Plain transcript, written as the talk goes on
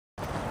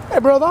Hey,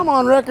 brother, I'm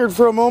on record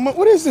for a moment.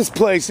 What is this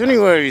place,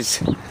 anyways?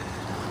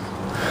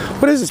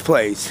 What is this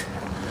place?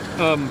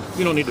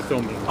 You don't need to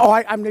film me. Oh,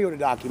 I'm doing a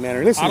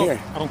documentary. Listen here.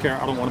 I don't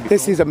care. I don't want to be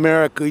This filmed. is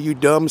America, you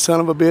dumb son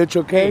of a bitch,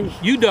 okay?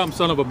 Hey, you dumb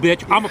son of a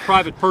bitch. I'm a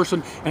private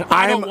person, and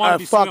I don't want to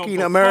be filmed. I'm a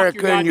fucking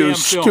American, you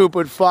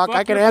stupid fuck.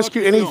 I can ask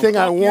you anything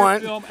I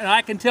want. And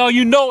I can tell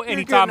you no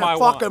anytime I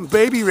want. You're getting a fucking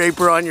baby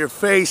raper on your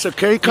face,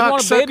 okay, cocksucker? You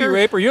want a baby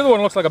raper? You're the one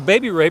who looks like a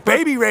baby raper.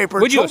 Baby raper,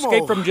 Would you Chomo.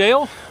 escape from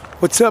jail?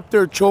 What's up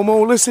there,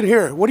 Chomo? Listen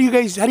here. What do you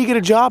guys, how do you get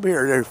a job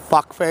here, there,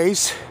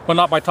 fuckface? Well,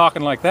 not by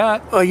talking like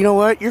that. Oh, you know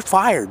what? You're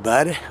fired,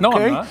 bud. No,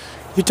 okay? I'm not.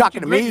 You're talking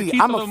to me.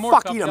 I'm a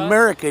fucking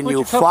American,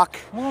 you fuck.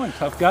 Come on,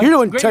 tough guy. You're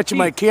doing touching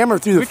my camera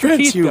through the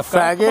fence, you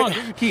faggot. Come on,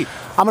 get your teeth.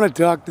 I'm going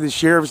to talk to the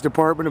sheriff's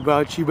department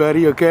about you,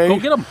 buddy, okay? Go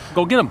get him.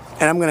 Go get him.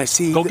 And I'm going to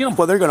see. Go get him.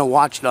 Well, they're going to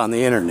watch it on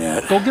the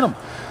internet. Go get him.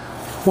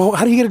 Well,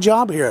 how do you get a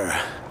job here?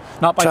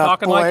 Not by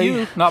talking like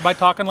you. Not by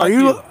talking like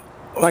you.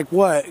 Like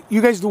what?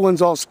 You guys are the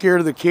ones all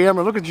scared of the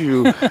camera. Look at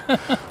you.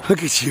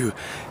 Look at you.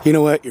 You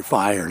know what? You're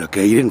fired,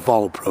 okay? You didn't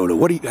follow proto.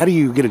 How do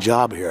you get a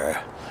job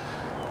here?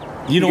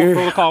 You know what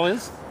protocol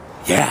is?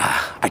 Yeah,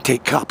 I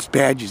take cops'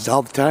 badges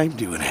all the time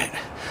doing it.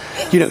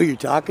 You know who you're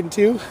talking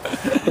to?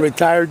 A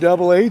retired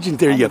double agent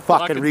there, you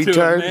fucking retard.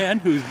 To a man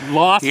who's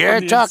lost You're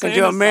from the talking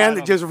to a man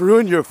that just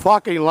ruined your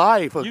fucking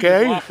life,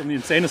 okay? You lost from the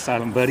insane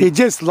asylum, buddy. You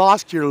just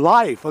lost your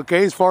life,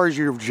 okay, as far as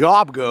your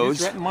job goes.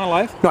 You threatening my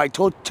life? No, I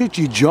told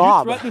you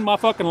job. You threatening my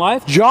fucking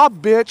life?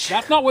 Job, bitch.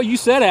 That's not what you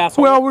said,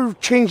 asshole. Well, we're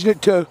changing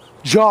it to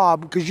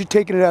job because you're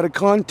taking it out of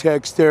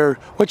context there.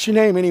 What's your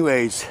name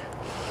anyways?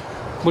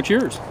 What's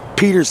yours?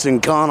 Petersen,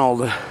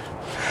 Conald.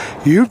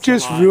 You've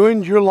just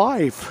ruined your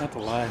life. That's a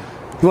lie.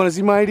 You want to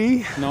see my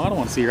ID? No, I don't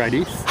want to see your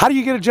ID. How do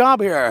you get a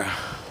job here?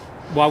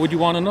 Why would you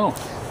want to know?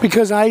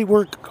 Because I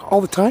work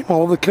all the time,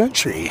 all over the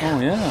country. Oh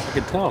yeah, I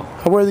could tell.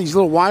 I wear these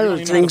little wire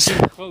things.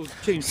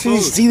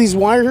 See these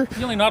wire?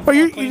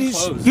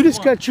 You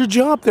just got your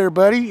job there,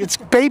 buddy. It's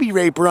baby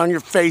raper on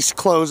your face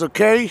clothes,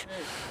 okay?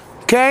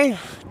 Okay?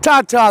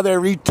 Ta-ta there,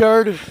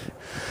 retard.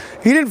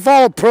 You didn't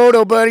follow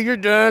proto, buddy. You're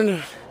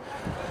done.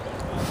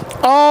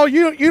 Oh,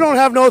 you don't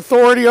have no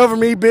authority over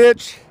me,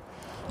 bitch.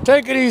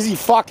 Take it easy,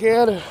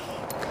 fuckhead.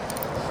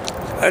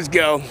 Let's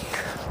go.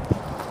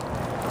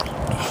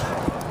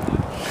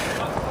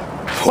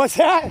 What's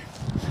that?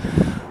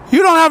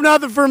 You don't have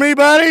nothing for me,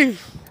 buddy.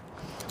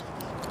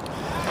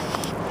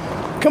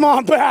 Come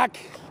on back.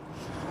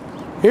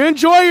 You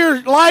enjoy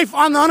your life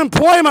on the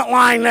unemployment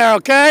line there,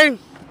 okay?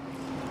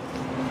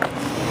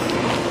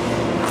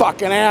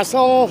 Fucking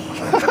asshole.